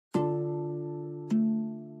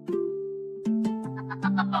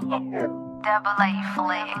Double A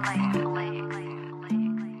flex.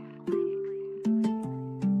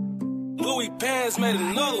 Louis Pants made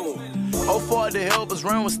another one. Oh, for the helpers,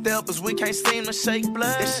 run with steppers, we can't seem to shake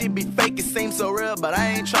blood. That shit be fake, it seems so real, but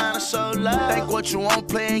I ain't trying to show love. Think what you want,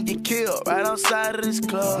 play and get killed right outside of this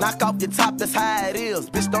club. Knock off your top, that's how it is,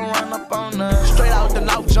 bitch, don't run up on us. Straight out the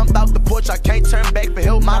north, jumped out the porch, I can't turn back for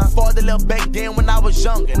help. My father left back then when I was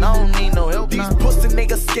young, and I don't need no help. These pussy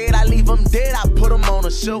niggas scared, I leave them dead, I put them on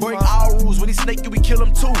a shelf. Break all rules, when he snake you, we kill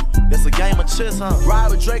him too. That's a game of chess, huh?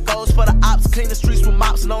 Ride with Dracos for the ops, clean the streets with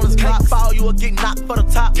mops known as cops. Fall, you will get knocked for the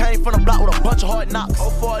top. Came from the block with a bunch of hard knocks. Oh,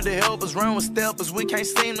 for the helpers, run with steppers, we can't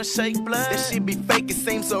seem to shake blood. That shit be fake, it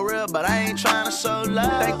seems so real, but I ain't trying to show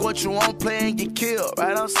love. Think what you want, play and get killed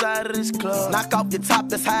right outside of this club. Knock off your top,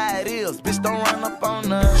 that's how it is, bitch, don't run up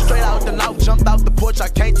on us. Straight out the north, jumped out the porch, I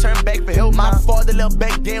can't turn back for help. My father left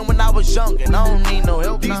back then when I was young, and I don't need no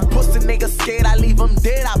help. These pussy niggas scared, I leave them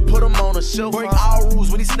dead, I put them on a shelf. Break all rules,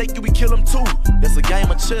 when he snake you, we kill him too. That's a game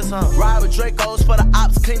of chess, huh? Ride with Dracos for the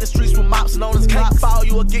ops, clean the streets with mops known as cops. Fall,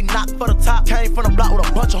 you will get knocked for the top. Came from the block with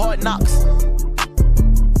a bunch of hard knocks.